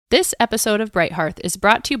This episode of Bright Hearth is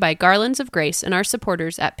brought to you by Garlands of Grace and our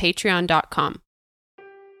supporters at patreon.com.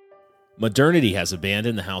 Modernity has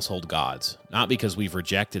abandoned the household gods, not because we've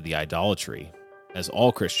rejected the idolatry, as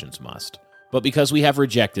all Christians must, but because we have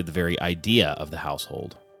rejected the very idea of the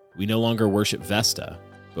household. We no longer worship Vesta,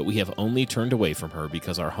 but we have only turned away from her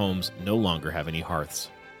because our homes no longer have any hearths.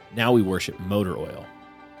 Now we worship motor oil.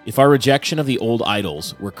 If our rejection of the old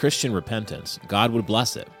idols were Christian repentance, God would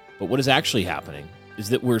bless it. But what is actually happening is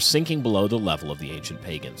that we're sinking below the level of the ancient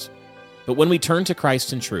pagans. But when we turn to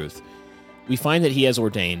Christ in truth, we find that he has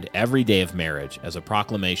ordained every day of marriage as a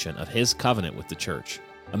proclamation of his covenant with the church.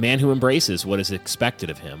 A man who embraces what is expected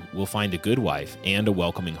of him will find a good wife and a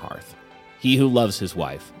welcoming hearth. He who loves his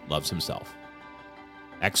wife loves himself.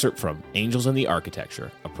 Excerpt from Angels in the Architecture,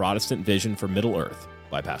 A Protestant Vision for Middle Earth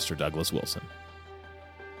by Pastor Douglas Wilson.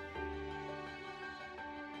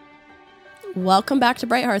 Welcome back to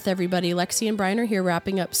Bright Hearth, everybody. Lexi and Brian are here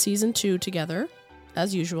wrapping up season 2 together,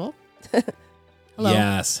 as usual. Hello.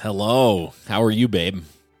 Yes, hello. How are you, babe?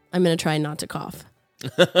 I'm going to try not to cough.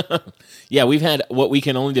 Yeah, we've had what we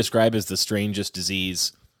can only describe as the strangest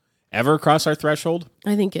disease ever cross our threshold.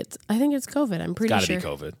 I think it's COVID. I'm pretty sure. It's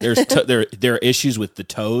got to be COVID. There are issues with the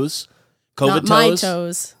toes. COVID Not toes. my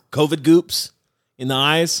toes. COVID goops in the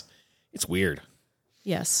eyes. It's weird.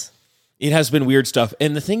 Yes. It has been weird stuff.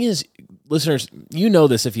 And the thing is, listeners, you know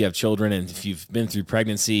this if you have children and if you've been through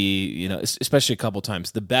pregnancy, you know, especially a couple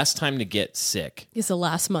times, the best time to get sick It's the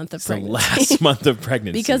last month of is the pregnancy. last month of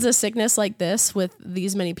pregnancy. Because a sickness like this with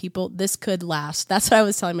these many people, this could last. That's what I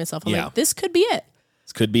was telling myself. I'm like, this could be it.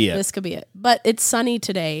 This could be it. This could be it. But it's sunny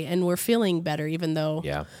today and we're feeling better, even though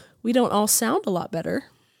we don't all sound a lot better.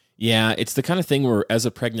 Yeah, it's the kind of thing where as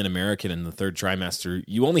a pregnant American in the third trimester,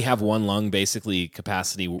 you only have one lung basically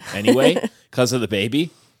capacity anyway because of the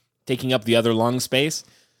baby taking up the other lung space.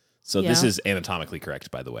 So this is anatomically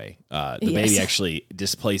correct, by the way. The baby actually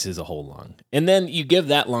displaces a whole lung. And then you give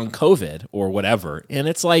that lung COVID or whatever, and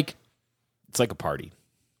it's like a party.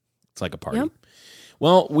 It's like a party. Yep.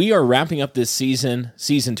 Well, we are wrapping up this season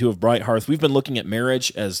 2 of Bright Hearth. We've been looking at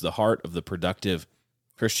marriage as the heart of the productive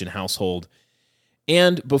Christian household.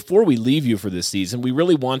 And before we leave you for this season, we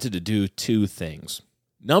really wanted to do 2 things.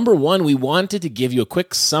 Number 1, we wanted to give you a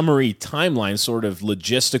quick summary timeline, sort of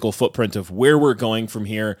logistical footprint of where we're going from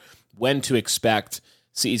here, when to expect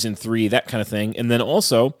season 3, that kind of thing. And then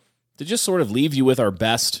also to just sort of leave you with our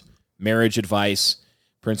best marriage advice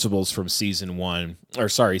principles from season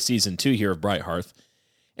 2 here of Bright Hearth.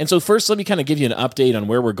 And so first, let me kind of give you an update on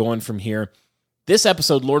where we're going from here. This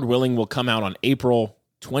episode, Lord willing, will come out on April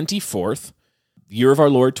 24th. Year of our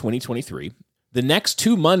Lord 2023. The next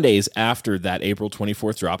 2 Mondays after that April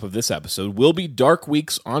 24th drop of this episode will be dark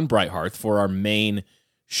weeks on Bright Hearth for our main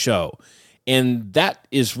show. And that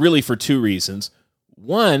is really for 2 reasons.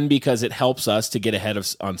 One, because it helps us to get ahead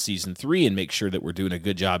on season 3 and make sure that we're doing a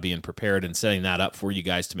good job being prepared and setting that up for you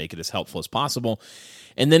guys to make it as helpful as possible.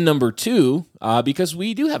 And then number 2, because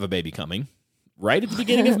we do have a baby coming right at the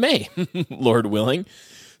beginning of May, Lord willing.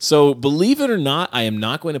 So believe it or not, I am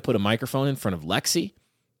not going to put a microphone in front of Lexi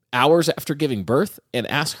hours after giving birth and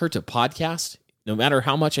ask her to podcast, no matter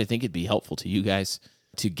how much I think it'd be helpful to you guys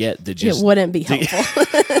to get the gist. It wouldn't be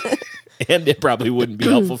helpful. And it probably wouldn't be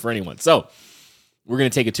helpful for anyone. So we're going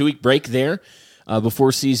to take a 2-week break there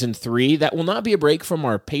before season 3. That will not be a break from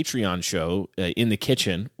our Patreon show, In the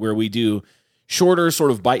Kitchen, where we do shorter, sort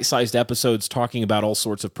of bite-sized episodes talking about all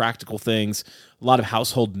sorts of practical things, a lot of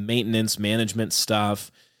household maintenance, management stuff.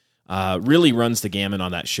 Really runs the gamut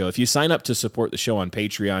on that show. If you sign up to support the show on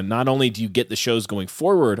Patreon, not only do you get the shows going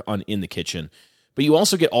forward on In the Kitchen, but you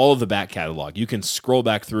also get all of the back catalog. You can scroll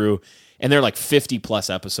back through, and there are like 50-plus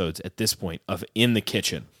episodes at this point of In the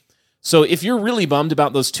Kitchen. So if you're really bummed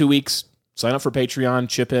about those 2 weeks, sign up for Patreon,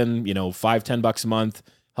 chip in, $5-10 a month,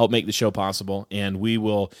 help make the show possible, and we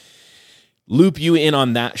will loop you in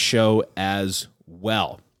on that show as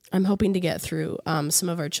well. I'm hoping to get through some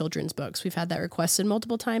of our children's books. We've had that requested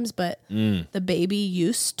multiple times, but the baby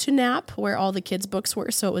used to nap where all the kids' books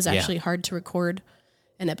were, so it was actually hard to record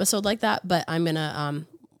an episode like that. But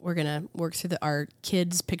we're gonna work through our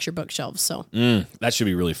kids' picture bookshelves. So that should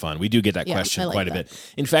be really fun. We do get that question quite a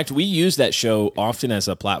bit. In fact, we use that show often as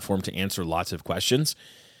a platform to answer lots of questions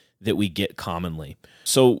that we get commonly.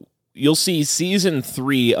 So you'll see season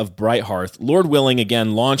 3 of Bright Hearth, Lord willing,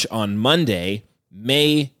 again launch on Monday,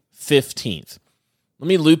 May 15th. Let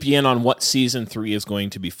me loop you in on what season 3 is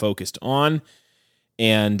going to be focused on,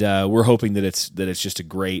 and we're hoping that it's just a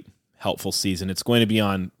great, helpful season. It's going to be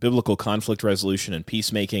on biblical conflict resolution and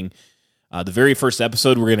peacemaking. The very first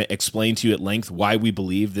episode, we're going to explain to you at length why we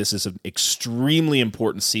believe this is an extremely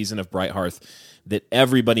important season of Bright Hearth that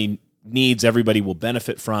everybody needs, everybody will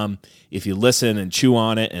benefit from if you listen and chew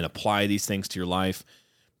on it and apply these things to your life.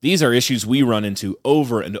 These are issues we run into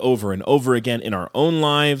over and over and over again in our own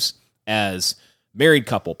lives as married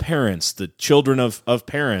couple, parents, the children of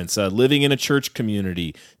parents, living in a church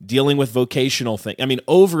community, dealing with vocational things. I mean,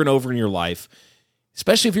 over and over in your life,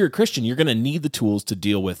 especially if you're a Christian, you're going to need the tools to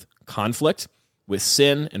deal with conflict, with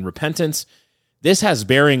sin and repentance. This has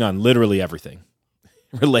bearing on literally everything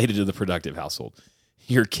related to the productive household.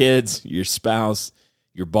 Your kids, your spouse,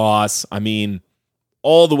 your boss, I mean,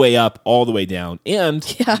 all the way up, all the way down, and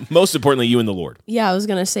most importantly, you and the Lord. Yeah, I was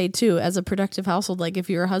going to say too, as a productive household, like if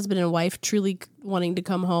you're a husband and wife truly wanting to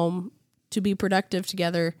come home to be productive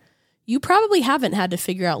together, you probably haven't had to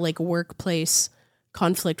figure out like workplace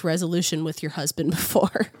conflict resolution with your husband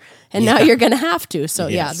before, and now you're going to have to. So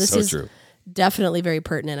this so is true. Definitely very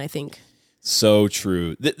pertinent, I think. So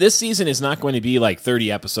true. This season is not going to be like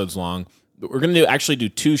 30 episodes long, but we're going to actually do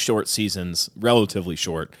 2 short seasons, relatively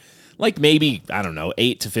short. Like maybe, I don't know,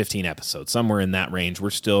 8 to 15 episodes, somewhere in that range. We're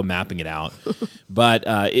still mapping it out. But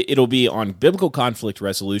it'll be on biblical conflict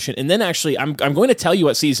resolution. And then actually, I'm going to tell you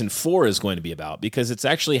what season 4 is going to be about because it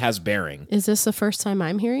actually has bearing. Is this the first time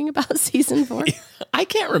I'm hearing about season 4? I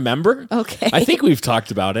can't remember. Okay. I think we've talked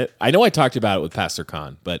about it. I know I talked about it with Pastor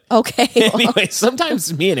Khan. But okay. Anyway,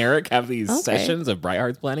 sometimes me and Eric have these sessions of Bright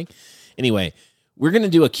Hearts planning. Anyway, we're going to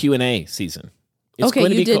do a Q&A season. It's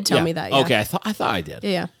okay, you did tell me that. Yeah. Okay, I thought I did.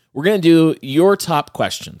 Yeah. We're going to do your top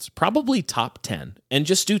questions, probably top 10, and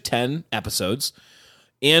just do 10 episodes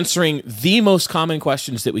answering the most common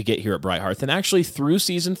questions that we get here at Bright Hearth. And actually through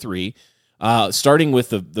season 3, starting with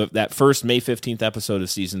that first May 15th episode of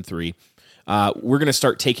season 3, we're going to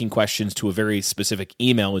start taking questions to a very specific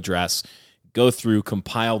email address, go through,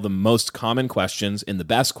 compile the most common questions and the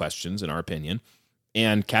best questions, in our opinion,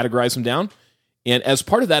 and categorize them down. And as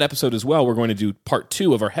part of that episode as well, we're going to do part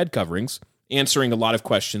 2 of our head coverings, answering a lot of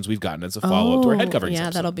questions we've gotten as a follow-up to our head coverings. Yeah,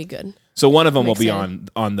 episode. that'll be good. So one of them will be on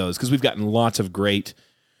those because we've gotten lots of great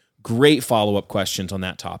follow-up questions on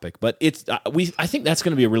that topic. But it's I think that's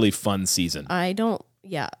going to be a really fun season. I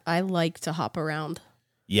like to hop around.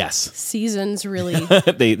 Yes. Seasons really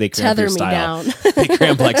they tether me style. down. They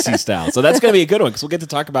cramp Lexi style. So that's going to be a good one because we'll get to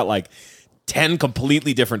talk about like 10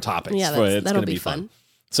 completely different topics. Yeah, that'll be fun.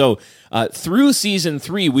 So through season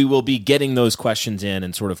 3, we will be getting those questions in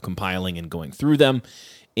and sort of compiling and going through them.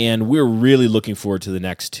 And we're really looking forward to the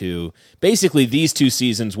next 2. Basically, these 2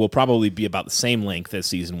 seasons will probably be about the same length as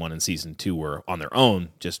season 1 and season 2 were on their own,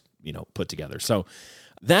 just put together. So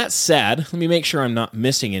that said, let me make sure I'm not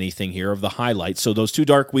missing anything here of the highlights. So those 2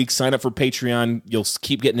 dark weeks, sign up for Patreon. You'll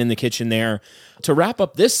keep getting in the kitchen there. To wrap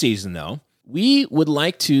up this season, though, we would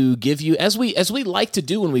like to give you, as we like to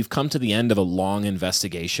do when we've come to the end of a long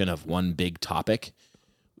investigation of one big topic,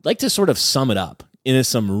 we'd like to sort of sum it up into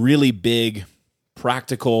some really big,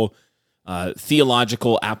 practical,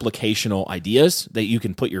 theological, applicational ideas that you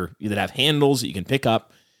can that have handles that you can pick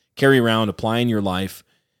up, carry around, apply in your life.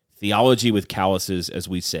 Theology with calluses, as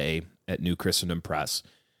we say at New Christendom Press.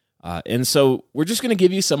 And so we're just going to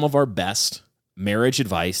give you some of our best marriage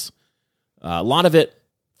advice. A lot of it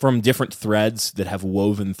from different threads that have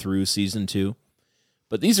woven through season 2.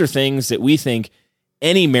 But these are things that we think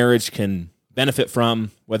any marriage can benefit from,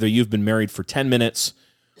 whether you've been married for 10 minutes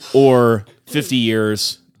or 50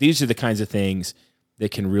 years. These are the kinds of things that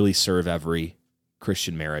can really serve every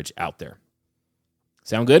Christian marriage out there.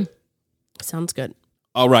 Sound good? Sounds good.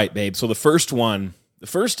 All right, babe. So the first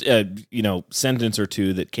sentence or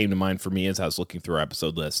 2 that came to mind for me as I was looking through our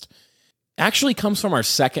episode list actually comes from our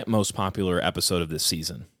second most popular episode of this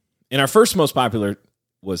season. And our first most popular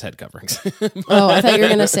was head coverings. Oh, I thought you were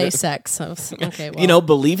going to say sex. Okay, well.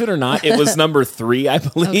 Believe it or not, it was number 3, I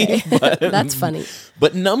believe. Okay. But, that's funny.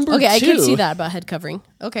 But number 2... Okay, I could see that about head covering.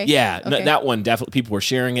 Okay. Yeah, okay. That one, definitely, people were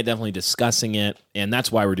sharing it, definitely discussing it, and that's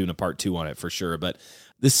why we're doing a part 2 on it for sure. But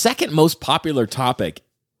the second most popular topic,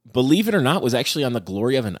 believe it or not, was actually on the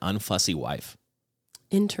glory of an unfussy wife.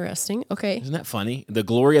 Interesting. Okay. Isn't that funny? The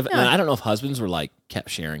glory of, I don't know if husbands were kept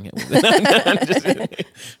sharing it.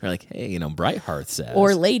 They're like, hey, Bright Hearth says.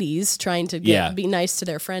 Or ladies trying to be nice to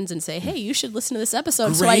their friends and say, hey, you should listen to this episode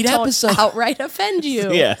Great so I episode. don't outright offend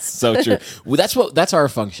you. Yes, so true. Well, that's our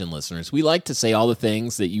function, listeners. We like to say all the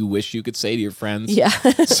things that you wish you could say to your friends. Yeah.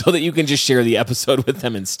 So that you can just share the episode with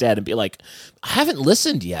them instead and be like, I haven't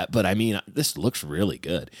listened yet, but I mean, this looks really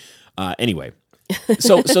good. Anyway,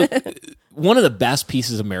 so one of the best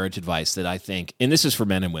pieces of marriage advice that I think, and this is for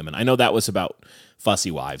men and women, I know that was about fussy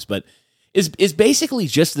wives, but is basically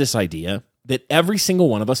just this idea that every single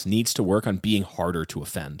one of us needs to work on being harder to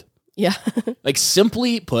offend. Yeah.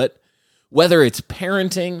 Simply put, whether it's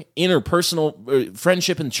parenting, interpersonal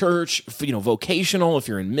friendship in church, vocational, if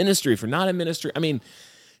you're in ministry, if you're not in ministry. I mean,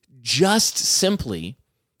 just simply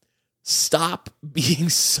stop being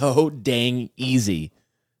so dang easy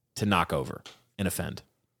to knock over and offend.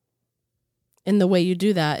 And the way you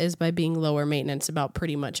do that is by being lower maintenance about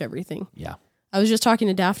pretty much everything. Yeah. I was just talking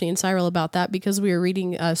to Daphne and Cyril about that because we were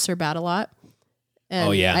reading Sir Bat-a-Lot. And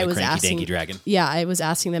I was asking, Danky Dragon. Yeah, I was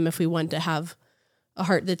asking them if we wanted to have a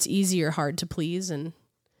heart that's easy or hard to please. And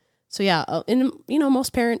so, yeah, and,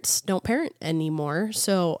 most parents don't parent anymore.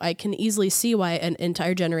 So I can easily see why an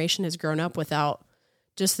entire generation has grown up without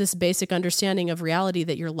just this basic understanding of reality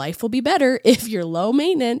that your life will be better if you're low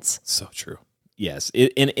maintenance. So true. Yes.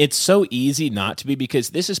 And it's so easy not to be,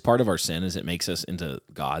 because this is part of our sin, is it makes us into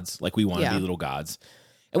gods. Like we want to be little gods.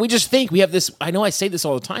 And we just think we have this, I know I say this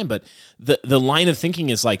all the time, but the line of thinking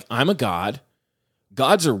is like, I'm a god.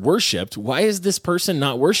 Gods are worshipped. Why is this person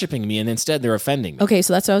not worshiping me? And instead they're offending me. Okay,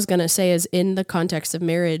 so that's what I was going to say is in the context of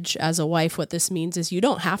marriage as a wife, what this means is you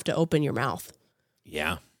don't have to open your mouth.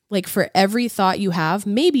 Yeah. Like for every thought you have,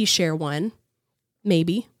 maybe share one.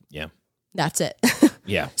 Maybe. Yeah. That's it.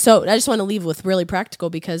 Yeah. So I just want to leave with really practical,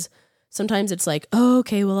 because sometimes it's like, oh,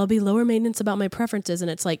 okay, well, I'll be lower maintenance about my preferences. And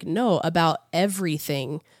it's like, no, about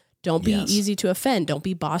everything. Don't be easy to offend. Don't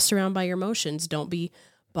be bossed around by your emotions. Don't be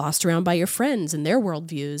bossed around by your friends and their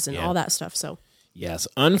worldviews and all that stuff. So, yes,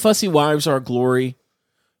 unfussy wives are glory.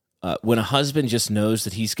 When a husband just knows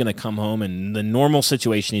that he's going to come home, and the normal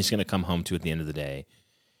situation he's going to come home to at the end of the day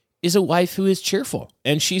is a wife who is cheerful,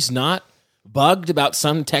 and she's not bugged about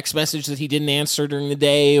some text message that he didn't answer during the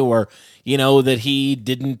day, or that he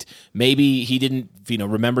didn't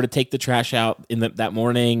remember to take the trash out in that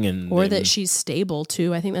morning, or that she's stable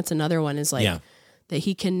too. I think that's another one, is like that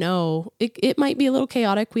he can know it might be a little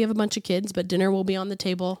chaotic. We have a bunch of kids, but dinner will be on the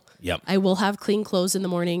table. Yep. I will have clean clothes in the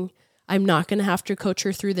morning. I'm not going to have to coach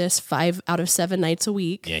her through this 5 out of 7 nights a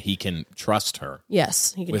week. Yeah, he can trust her.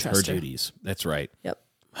 Yes, he can with trust her duties. That's right. Yep.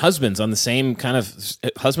 Husbands on the same kind of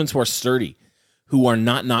husbands who are sturdy, who are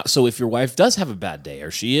not. So if your wife does have a bad day, or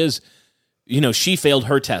she is, she failed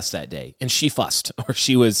her test that day and she fussed, or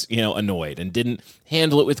she was, annoyed and didn't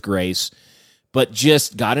handle it with grace, but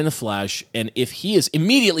just got in a flash. And if he is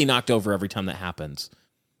immediately knocked over every time that happens,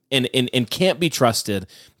 and can't be trusted,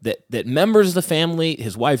 that members of the family,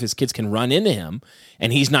 his wife, his kids, can run into him,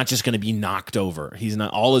 and he's not just going to be knocked over. He's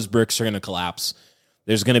not, all his bricks are going to collapse.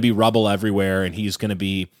 There's going to be rubble everywhere, and he's going to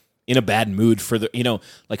be in a bad mood for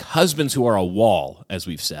like husbands who are a wall, as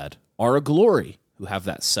we've said, are a glory, who have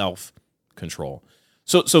that self-control.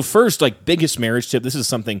 So first, like, biggest marriage tip, this is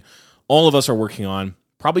something all of us are working on,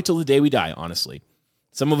 probably till the day we die, honestly.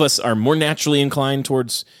 Some of us are more naturally inclined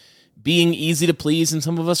towards being easy to please, and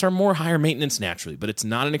some of us are more higher maintenance naturally, but it's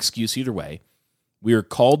not an excuse either way. We are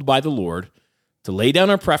called by the Lord to lay down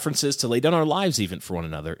our preferences, to lay down our lives even for one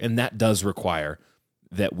another, and that does require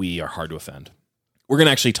that we are hard to offend. We're going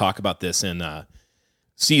to actually talk about this in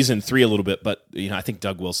season 3 a little bit, but I think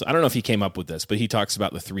Doug Wilson, I don't know if he came up with this, but he talks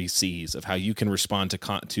about the 3 C's of how you can respond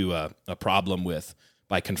to a problem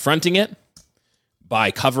by confronting it, by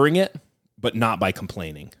covering it, but not by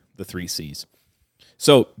complaining. The 3 C's.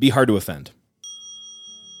 So be hard to offend.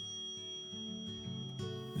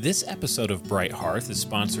 This episode of Bright Hearth is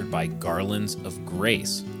sponsored by Garlands of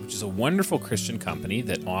Grace, which is a wonderful Christian company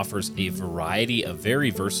that offers a variety of very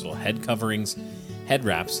versatile head coverings, head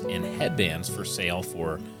wraps, and headbands for sale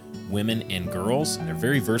for women and girls. They're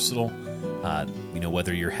very versatile.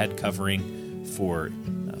 Whether you're head covering for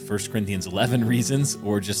 1 Corinthians 11 reasons,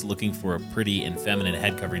 or just looking for a pretty and feminine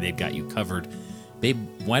head covering, they've got you covered. Babe,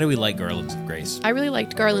 why do we like Garlands of Grace? I really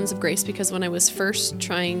liked Garlands of Grace because when I was first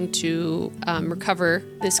trying to recover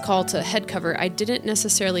this call to head cover, I didn't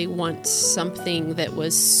necessarily want something that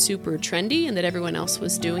was super trendy and that everyone else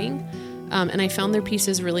was doing. And I found their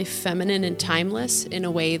pieces really feminine and timeless in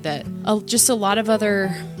a way that just a lot of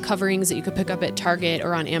other coverings that you could pick up at Target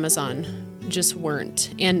or on Amazon just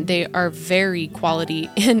weren't. And they are very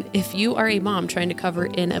quality. And if you are a mom trying to cover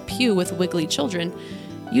in a pew with wiggly children,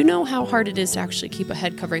 you know how hard it is to actually keep a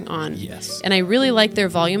head covering on. Yes. And I really like their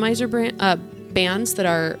volumizer bands that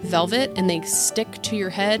are velvet, and they stick to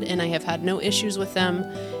your head, and I have had no issues with them.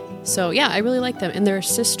 So, yeah, I really like them. And they're a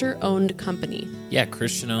sister-owned company. Yeah,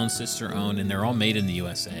 Christian-owned, sister-owned, and they're all made in the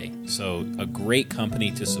USA. So a great company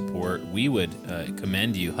to support. We would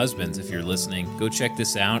commend you, husbands, if you're listening. Go check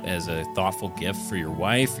this out as a thoughtful gift for your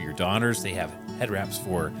wife, for your daughters. They have head wraps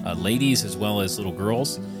for ladies as well as little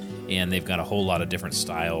girls. And they've got a whole lot of different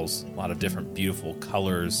styles, a lot of different beautiful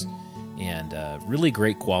colors, and really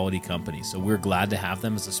great quality company. So we're glad to have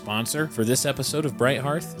them as a sponsor for this episode of Bright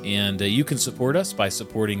Hearth, and you can support us by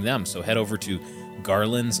supporting them. So head over to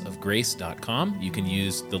garlandsofgrace.com. You can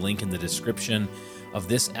use the link in the description of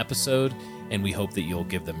this episode, and we hope that you'll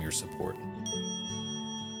give them your support.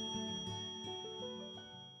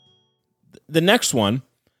 The next one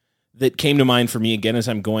that came to mind for me, again, as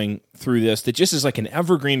I'm going through this, that just is like an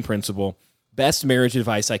evergreen principle, best marriage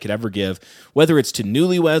advice I could ever give, whether it's to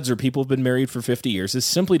newlyweds or people who've been married for 50 years, is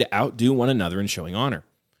simply to outdo one another in showing honor.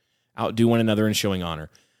 Outdo one another in showing honor.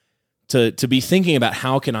 To be thinking about,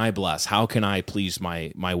 how can I bless? How can I please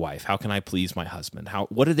my wife? How can I please my husband?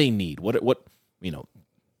 What do they need? What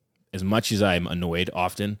as much as I'm annoyed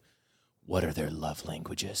often, what are their love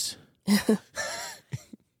languages?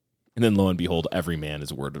 And then lo and behold, every man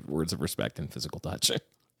is words of respect and physical touch.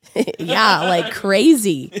 Yeah, like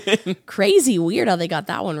crazy weird how they got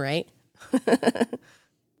that one right.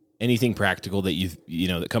 Anything practical that you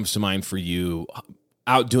know that comes to mind for you,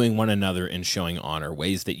 outdoing one another and showing honor,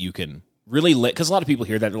 ways that you can really because a lot of people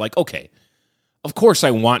hear that, they're like, okay, of course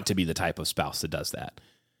I want to be the type of spouse that does that.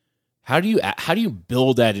 How do you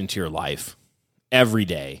build that into your life every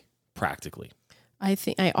day practically?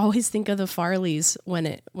 I always think of the Farleys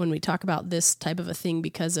when we talk about this type of a thing,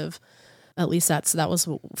 because of, at least that was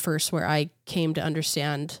first where I came to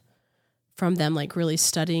understand from them, like really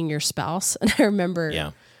studying your spouse. And I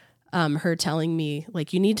remember her telling me,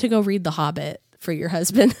 like, you need to go read The Hobbit for your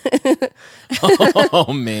husband.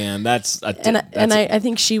 Oh man, I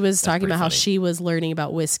think she was talking about how she was learning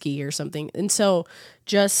about whiskey or something. And so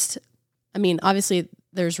obviously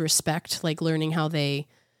there's respect, like learning how they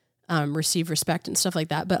receive respect and stuff like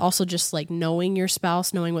that, but also just like knowing your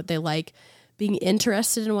spouse, knowing what they like, being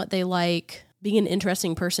interested in what they like, being an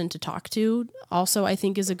interesting person to talk to also, I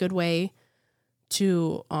think, is a good way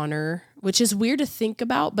to honor, which is weird to think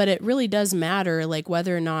about, but it really does matter, like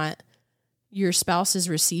whether or not your spouse is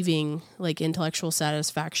receiving like intellectual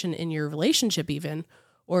satisfaction in your relationship even,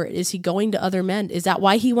 or is he going to other men? Is that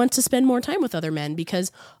why he wants to spend more time with other men?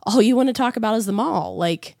 Because all you want to talk about is the mall.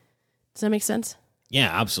 Like, does that make sense? Yeah,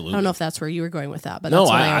 absolutely. I don't know if that's where you were going with that, but that's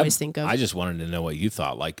what I always think of. I just wanted to know what you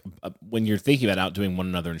thought. Like, when you're thinking about outdoing one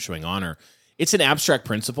another and showing honor, it's an abstract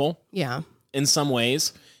principle. Yeah. In some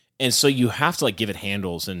ways. And so you have to like give it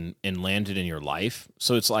handles and land it in your life.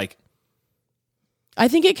 So it's like, I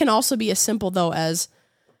think it can also be as simple though as,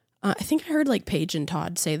 I think I heard like Paige and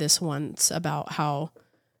Todd say this once about how,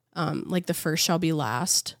 like the first shall be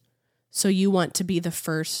last. So you want to be the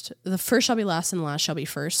first shall be last and the last shall be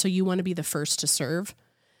first. So you want to be the first to serve.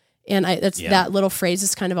 And that little phrase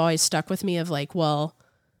has kind of always stuck with me of like, well,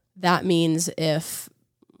 that means if,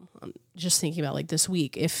 I'm just thinking about like this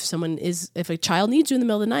week, if a child needs you in the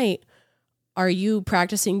middle of the night, are you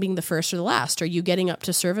practicing being the first or the last? Are you getting up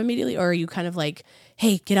to serve immediately? Or are you kind of like,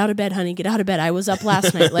 hey, get out of bed, honey, get out of bed. I was up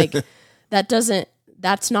last night. Like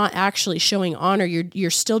that's not actually showing honor.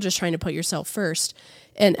 You're still just trying to put yourself first.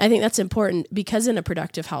 And I think that's important because in a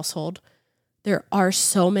productive household, there are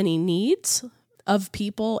so many needs of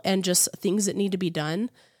people and just things that need to be done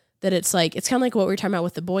that it's kind of like what we were talking about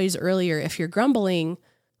with the boys earlier. If you're grumbling,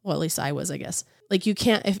 well, at least I was, I guess, like you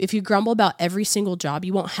can't, if you grumble about every single job,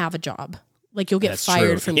 you won't have a job. Like you'll get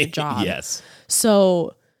fired from your job. Yes.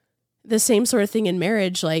 So the same sort of thing in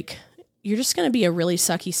marriage, like you're just going to be a really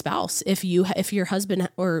sucky spouse if your husband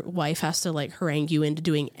or wife has to like harangue you into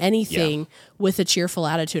doing anything with a cheerful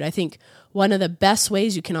attitude. I think one of the best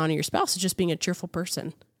ways you can honor your spouse is just being a cheerful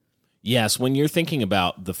person. Yes, when you're thinking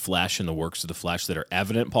about the flesh and the works of the flesh that are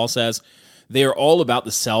evident, Paul says, they are all about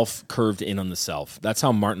the self curved in on the self. That's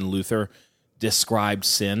how Martin Luther described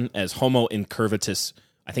sin, as homo incurvatus,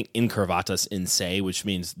 I think incurvatus in se, which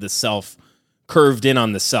means the self curved in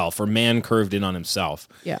on the self, or man curved in on himself.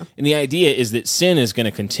 Yeah. And the idea is that sin is going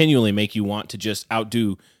to continually make you want to just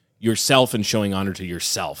outdo yourself in showing honor to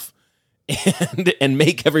yourself and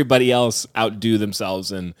make everybody else outdo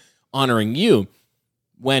themselves in honoring you.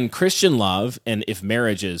 When Christian love, and if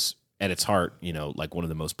marriage is at its heart, like one of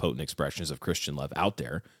the most potent expressions of Christian love out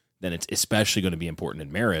there, then it's especially going to be important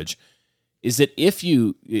in marriage, is that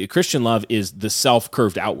Christian love is the self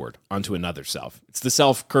curved outward onto another self. It's the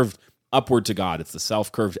self curved upward to God. It's the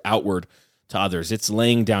self curved outward to others. It's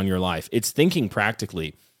laying down your life. It's thinking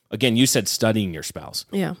practically. Again, you said studying your spouse.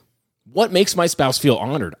 Yeah. What makes my spouse feel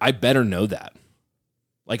honored? I better know that.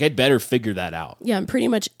 Like, I'd better figure that out. Yeah, and pretty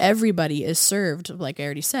much everybody is served, like I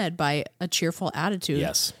already said, by a cheerful attitude.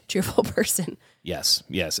 Yes. Cheerful person. Yes,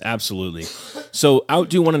 absolutely. So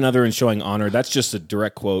outdo one another in showing honor. That's just a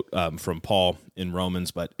direct quote from Paul in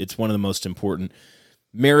Romans, but it's one of the most important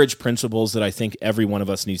marriage principles that I think every one of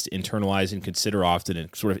us needs to internalize and consider often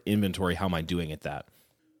and sort of inventory, how am I doing at that?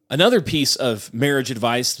 Another piece of marriage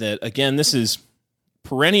advice that, again, this is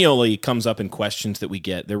perennially comes up in questions that we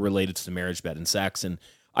get. They're related to the marriage bed and sex. And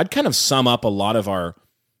I'd kind of sum up a lot of our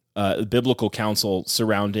biblical counsel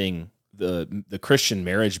surrounding the Christian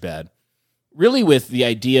marriage bed really with the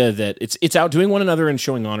idea that it's outdoing one another and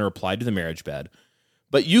showing honor applied to the marriage bed.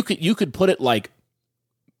 But you could put it like,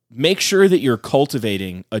 make sure that you're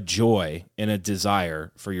cultivating a joy and a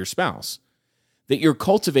desire for your spouse, that you're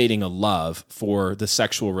cultivating a love for the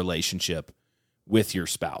sexual relationship with your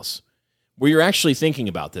spouse, where you're actually thinking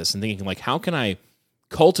about this and thinking like, how can I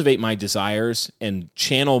cultivate my desires and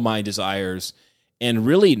channel my desires? And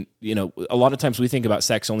really, a lot of times we think about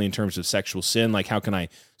sex only in terms of sexual sin, like how can I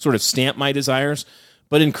sort of stamp my desires?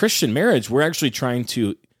 But in Christian marriage, we're actually trying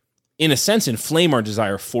to, in a sense, inflame our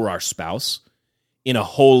desire for our spouse in a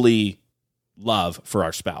holy love for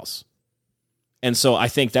our spouse. And so I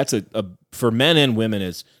think that's for men and women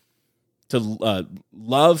is to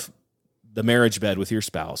love the marriage bed with your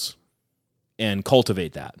spouse and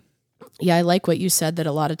cultivate that. Yeah, I like what you said, that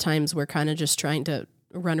a lot of times we're kind of just trying to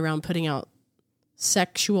run around putting out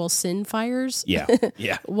sexual sin fires. Yeah.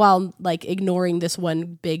 While like ignoring this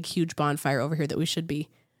one big, huge bonfire over here that we should be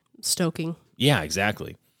stoking. Yeah,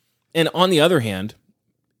 exactly. And on the other hand,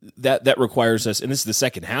 that requires us, and this is the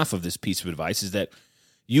second half of this piece of advice, is that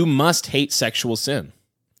you must hate sexual sin.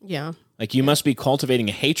 Yeah. Like you must be cultivating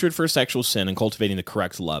a hatred for sexual sin and cultivating the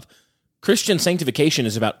correct love. Christian sanctification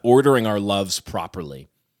is about ordering our loves properly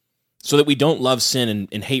so that we don't love sin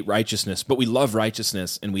and hate righteousness, but we love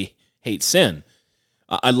righteousness and we hate sin.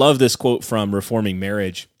 I love this quote from Reforming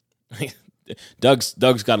Marriage. Doug's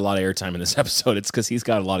got a lot of airtime in this episode. It's because he's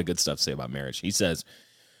got a lot of good stuff to say about marriage. He says,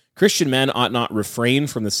 Christian men ought not refrain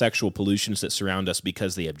from the sexual pollutions that surround us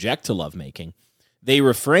because they object to lovemaking. They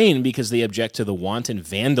refrain because they object to the wanton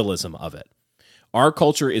vandalism of it. Our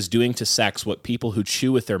culture is doing to sex what people who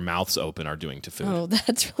chew with their mouths open are doing to food. Oh,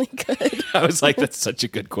 that's really good. I was like, that's such a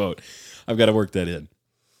good quote. I've got to work that in.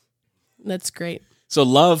 That's great. So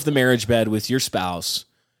love the marriage bed with your spouse.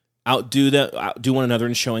 Outdo one another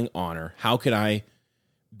in showing honor. How can I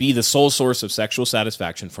be the sole source of sexual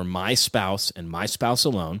satisfaction for my spouse and my spouse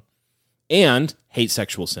alone? And hate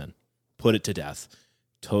sexual sin. Put it to death.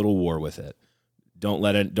 Total war with it. Don't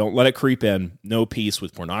let it creep in. No peace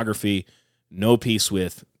with pornography. No peace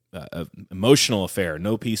with emotional affair.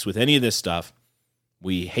 No peace with any of this stuff.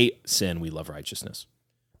 We hate sin. We love righteousness.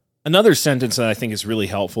 Another sentence that I think is really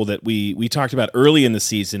helpful that we talked about early in the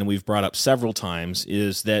season and we've brought up several times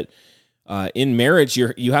is that in marriage,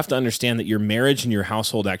 you have to understand that your marriage and your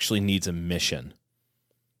household actually needs a mission.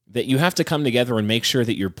 That you have to come together and make sure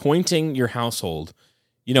that you're pointing your household,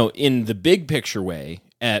 in the big picture way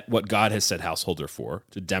at what God has said households are for,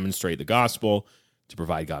 to demonstrate the gospel, to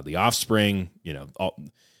provide godly offspring,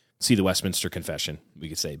 see the Westminster Confession, we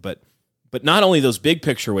could say. But not only those big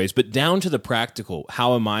picture ways, but down to the practical.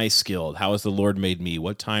 How am I skilled? How has the Lord made me?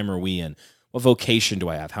 What time are we in? What vocation do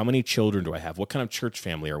I have? How many children do I have? What kind of church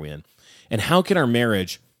family are we in? And how can our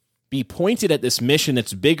marriage be pointed at this mission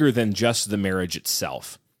that's bigger than just the marriage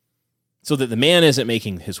itself? So that the man isn't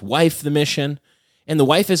making his wife the mission, and the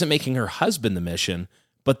wife isn't making her husband the mission,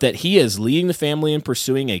 but that he is leading the family and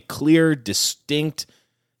pursuing a clear, distinct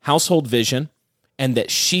household vision, and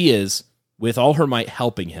that she is, with all her might,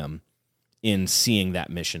 helping him in seeing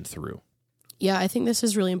that mission through. Yeah, I think this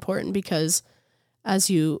is really important because as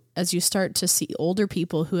you start to see older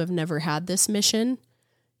people who have never had this mission,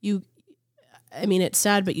 it's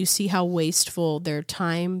sad, but you see how wasteful their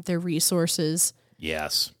time, their resources,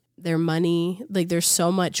 yes, their money, like there's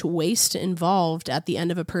so much waste involved at the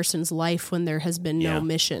end of a person's life when there has been no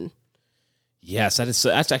mission. Yes,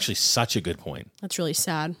 that's actually such a good point. That's really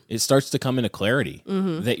sad. It starts to come into clarity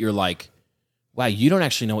that you're like, wow, you don't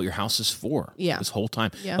actually know what your house is for this whole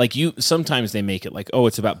time. Yeah. Like sometimes they make it like, oh,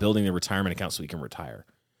 it's about building the retirement account so we can retire.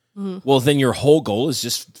 Mm-hmm. Well, then your whole goal is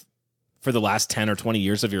just for the last 10 or 20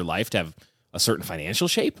 years of your life to have a certain financial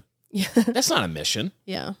shape. Yeah. That's not a mission.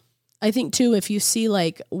 Yeah. I think too, if you see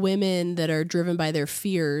like women that are driven by their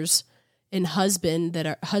fears and husbands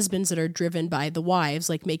that are driven by the wives,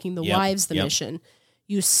 like making the wives the mission,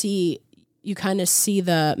 you kind of see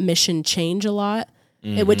the mission change a lot.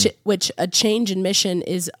 Mm-hmm. Which a change in mission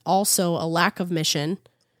is also a lack of mission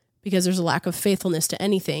because there's a lack of faithfulness to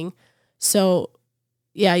anything. So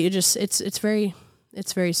yeah, it's very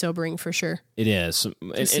sobering for sure. It is.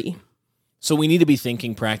 So we need to be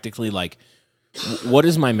thinking practically like, what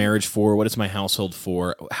is my marriage for? What is my household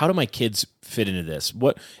for? How do my kids fit into this?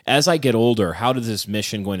 As I get older, how does this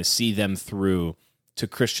mission going to see them through to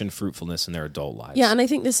Christian fruitfulness in their adult lives. Yeah, and I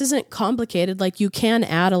think this isn't complicated. Like, you can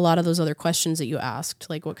add a lot of those other questions that you asked,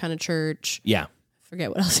 like what kind of church. Yeah. Forget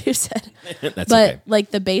what else you said. That's but okay.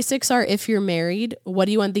 like the basics are, if you're married, what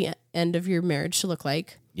do you want the end of your marriage to look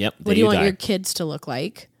like? Yep. What do you want your kids to look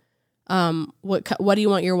like? What do you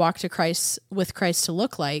want your walk to Christ with Christ to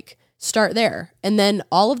look like? Start there. And then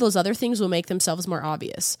all of those other things will make themselves more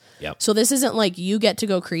obvious. Yep. So this isn't like you get to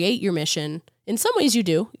go create your mission. In some ways you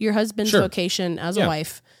do. Your husband's Sure. vocation as a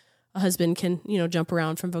wife. A husband can, jump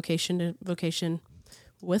around from vocation to vocation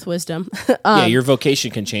with wisdom. Yeah, your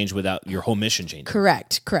vocation can change without your whole mission changing.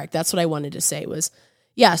 Correct. That's what I wanted to say was,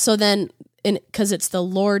 so then, because it's the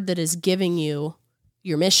Lord that is giving you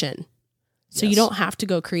your mission. So you don't have to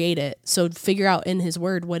go create it. So figure out in his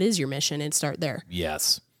word, what is your mission, and start there.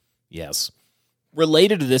 Yes.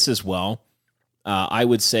 Related to this as well, I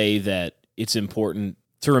would say that it's important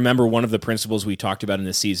to remember one of the principles we talked about in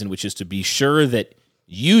this season, which is to be sure that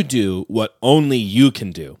you do what only you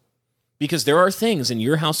can do. Because there are things in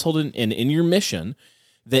your household and in your mission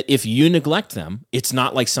that if you neglect them, it's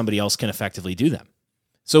not like somebody else can effectively do them.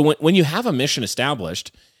 So when you have a mission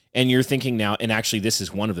established and you're thinking now, and actually this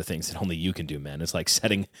is one of the things that only you can do, man, it's like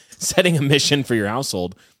setting a mission for your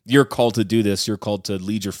household. You're called to do this. You're called to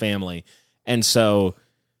lead your family. And so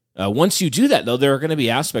once you do that, though, there are going to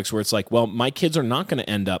be aspects where it's like, well, my kids are not going to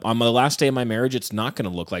end up on the last day of my marriage. It's not going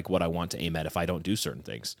to look like what I want to aim at if I don't do certain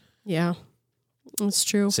things. Yeah, that's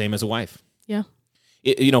true. Same as a wife. Yeah.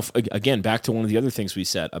 Again, back to one of the other things we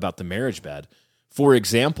said about the marriage bed. For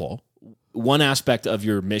example, one aspect of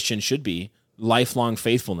your mission should be lifelong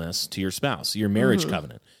faithfulness to your spouse, your marriage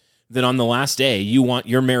covenant. That on the last day, you want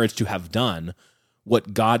your marriage to have done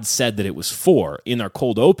what God said that it was for. In our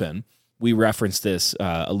cold open, we referenced this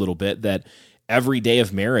a little bit, that every day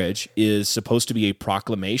of marriage is supposed to be a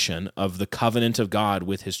proclamation of the covenant of God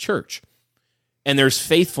with his church. And there's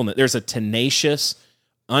faithfulness. There's a tenacious,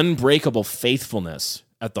 unbreakable faithfulness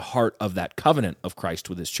at the heart of that covenant of Christ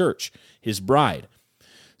with his church, his bride.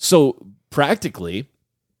 So practically,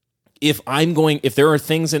 if there are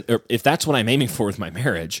things, if that's what I'm aiming for with my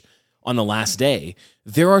marriage on the last day,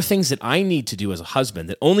 there are things that I need to do as a husband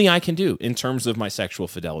that only I can do in terms of my sexual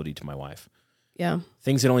fidelity to my wife. Yeah.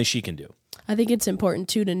 Things that only she can do. I think it's important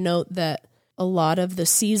too to note that a lot of the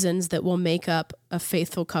seasons that will make up a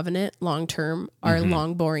faithful covenant long term are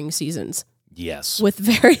long, boring seasons. Yes. With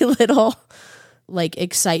very little like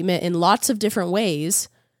excitement in lots of different ways.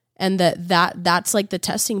 And that's like the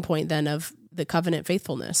testing point then of the covenant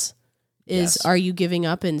faithfulness is, are you giving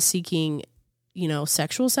up and seeking,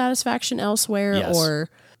 sexual satisfaction elsewhere? Yes. Or,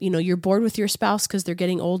 you're bored with your spouse because they're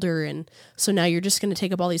getting older. And so now you're just going to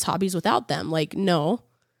take up all these hobbies without them. Like, no,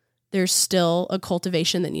 there's still a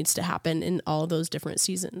cultivation that needs to happen in all of those different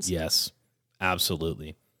seasons. Yes,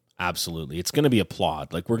 absolutely. Absolutely. It's going to be a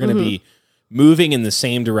plod. Like, we're going to be moving in the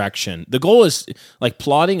same direction. The goal is, like,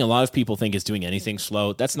 plodding, a lot of people think is doing anything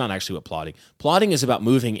slow. That's not actually what plodding. Plodding is about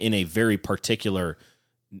moving in a very particular,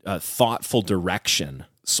 thoughtful direction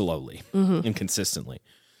slowly and consistently.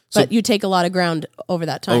 But you take a lot of ground over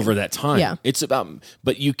that time. Yeah. It's about,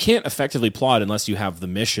 but you can't effectively plod unless you have the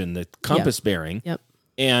mission, the compass bearing. Yep.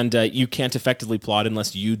 And you can't effectively plod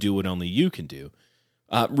unless you do what only you can do.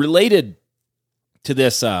 Related to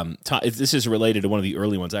this, this is related to one of the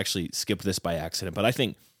early ones. I actually skipped this by accident, but I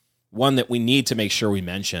think one that we need to make sure we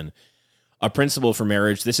mention, a principle for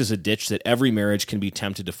marriage. This is a ditch that every marriage can be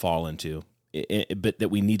tempted to fall into, but that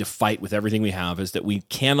we need to fight with everything we have, is that we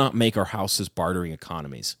cannot make our houses bartering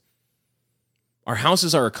economies. Our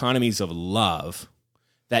houses are economies of love,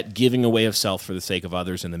 that giving away of self for the sake of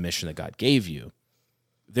others and the mission that God gave you.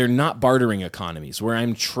 They're not bartering economies where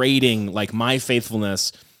I'm trading, like, my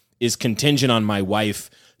faithfulness is contingent on my wife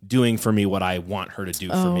doing for me what I want her to do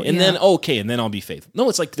for me. And then I'll be faithful. No,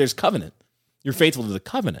 it's like there's covenant. You're faithful to the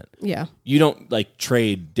covenant. Yeah. You don't, like,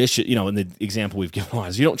 trade dishes, in the example we've given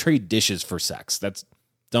is you don't trade dishes for sex.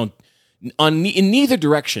 In neither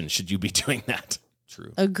direction should you be doing that.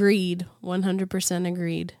 True. Agreed. 100%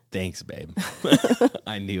 agreed. Thanks, babe.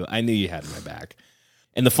 I knew you had my back.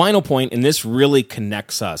 And the final point, and this really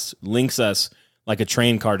links us like a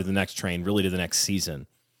train car to the next train, really to the next season,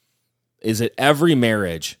 is that every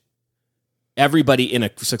marriage, everybody in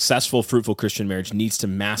a successful, fruitful Christian marriage needs to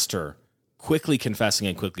master quickly confessing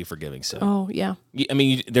and quickly forgiving sin. Oh, yeah. I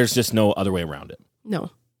mean, there's just no other way around it.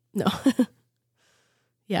 No.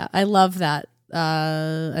 Yeah, I love that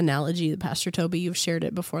analogy, Pastor Toby. You've shared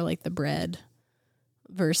it before, like the bread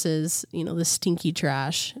versus, the stinky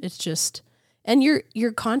trash. It's just, and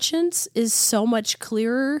your conscience is so much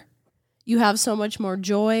clearer. You have so much more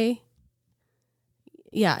joy.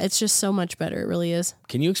 Yeah, it's just so much better. It really is.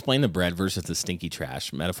 Can you explain the bread versus the stinky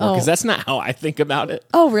trash metaphor? Because that's not how I think about it.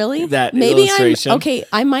 Oh, really? That maybe illustration.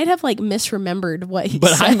 I might have like misremembered what he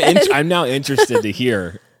But said. I'm now interested to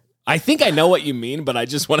hear. I think I know what you mean, but I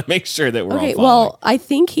just want to make sure that we're all following. Well, I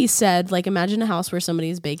think he said, like, imagine a house where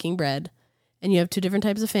somebody's baking bread and you have two different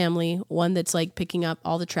types of family. One that's like picking up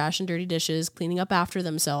all the trash and dirty dishes, cleaning up after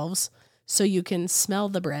themselves so you can smell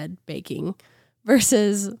the bread baking,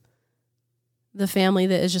 versus the family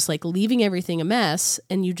that is just like leaving everything a mess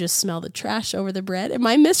and you just smell the trash over the bread. Am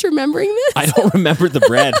I misremembering this? I don't remember the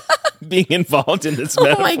bread being involved in this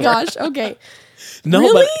metaphor. Oh my gosh. Okay. No,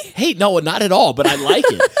 Really? but hey, no, not at all. But I like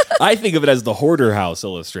it. I think of it as the hoarder house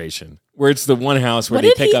illustration, where it's the one house where What they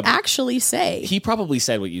did pick he up. actually say? He probably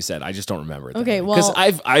said what you said. I just don't remember it. Okay, because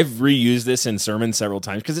well- I've reused this in sermons several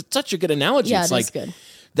times because it's such a good analogy. Yeah, It's it like is good.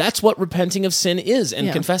 that's what repenting of sin is, and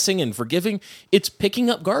Yeah. confessing and forgiving. It's picking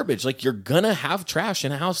up garbage. Like you're gonna have trash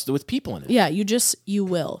in a house with people in it. Yeah, you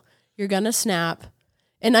will. You're going to snap.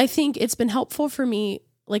 And I think it's been helpful for me.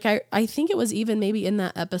 Like, I think it was even maybe in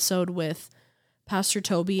that episode with Pastor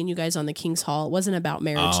Toby and you guys on the King's Hall. It wasn't about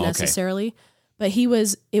marriage okay. necessarily, but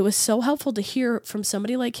it was so helpful to hear from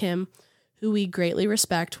somebody like him who we greatly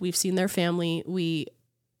respect. We've seen their family. We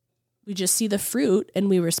just see the fruit and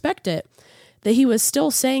we respect it. That he was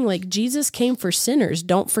still saying, like, Jesus came for sinners.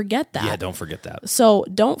 Don't forget that. Yeah, don't forget that. So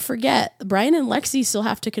don't forget, Brian and Lexi still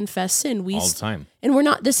have to confess sin. All the time. And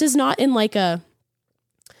this is not in like I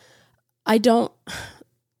don't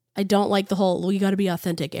like the whole, well, you got to be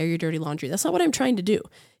authentic, air your dirty laundry. That's not what I'm trying to do.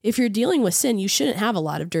 If you're dealing with sin, you shouldn't have a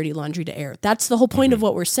lot of dirty laundry to air. That's the whole point of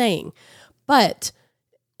what we're saying. But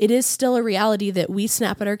it is still a reality that we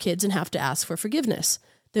snap at our kids and have to ask for forgiveness,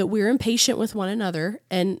 that we're impatient with one another,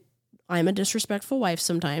 and I'm a disrespectful wife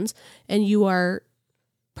sometimes, and you are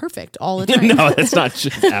perfect all the time. No, that's not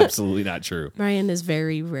absolutely not true. Brian is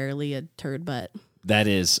very rarely a turd butt. That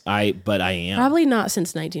is, but I am. Probably not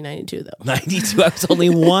since 1992, though. 92, I was only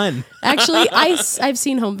one. Actually, I've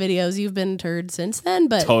seen home videos. You've been turd since then,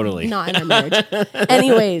 but Totally. not in our marriage.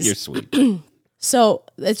 Anyways, You're sweet. so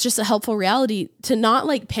it's just a helpful reality to not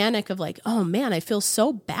like panic of like, oh man, I feel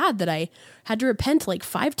so bad that I had to repent like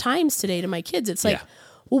 5 times today to my kids. It's like, Yeah.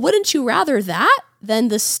 well, wouldn't you rather that than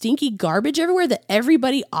the stinky garbage everywhere that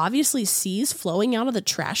everybody obviously sees flowing out of the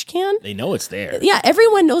trash can? They know it's there. Yeah,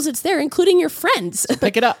 everyone knows it's there, including your friends.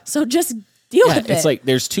 Pick it up. So just deal with it. It's like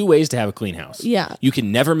there's 2 ways to have a clean house. Yeah. You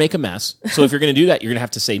can never make a mess. So if you're going to do that, you're going to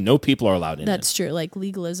have to say no people are allowed in That's true. Like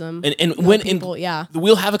legalism. And No when people, yeah.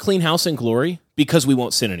 we'll have a clean house in glory because we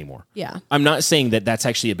won't sin anymore. Yeah. I'm not saying that that's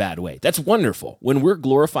actually a bad way. That's wonderful. When we're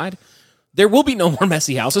glorified, there will be no more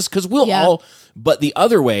messy houses because we'll Yeah. all. But the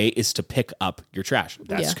other way is to pick up your trash.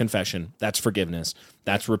 That's Yeah. confession. That's forgiveness.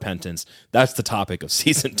 That's repentance. That's the topic of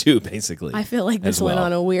season 2, basically. I feel like this as went well.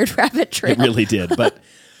 on a weird rabbit trail. It really did. But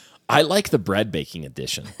I like the bread baking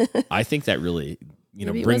edition. I think that really,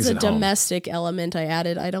 Maybe it brings was a it home. domestic element I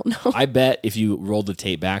added. I don't know. I bet if you rolled the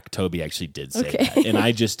tape back, Toby actually did say Okay. that. And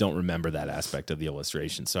I just don't remember that aspect of the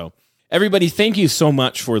illustration. So, everybody, thank you so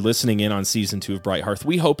much for listening in on season 2 of Bright Hearth.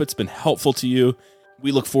 We hope it's been helpful to you.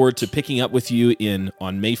 We look forward to picking up with you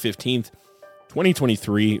on May 15th,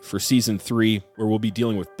 2023 for season 3, where we'll be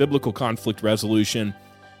dealing with biblical conflict resolution,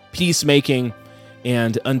 peacemaking.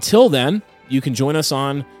 And until then, you can join us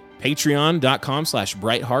on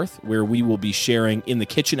patreon.com/brighthearth, where we will be sharing in the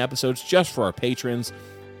kitchen episodes just for our patrons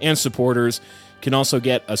and supporters. You can also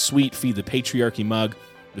get a sweet Feed the Patriarchy mug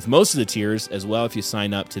with most of the tiers as well if you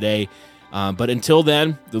sign up today. But until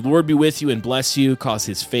then, the Lord be with you and bless you, cause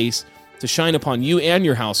his face to shine upon you and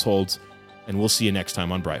your households, and we'll see you next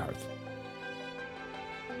time on Bright Hearth.